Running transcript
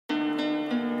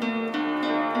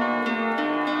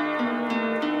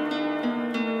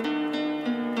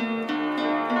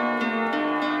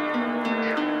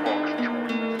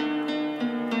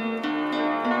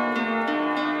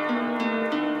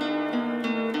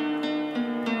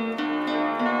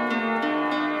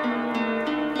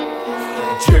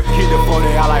Drip, keep the 40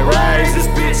 out like razors,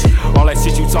 bitch. All that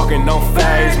shit you talking don't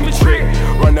faze me, trick.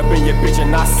 Run up in your bitch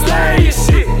and I slay your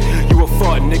shit. You a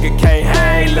fuck nigga, can't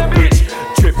hang, lil' bitch.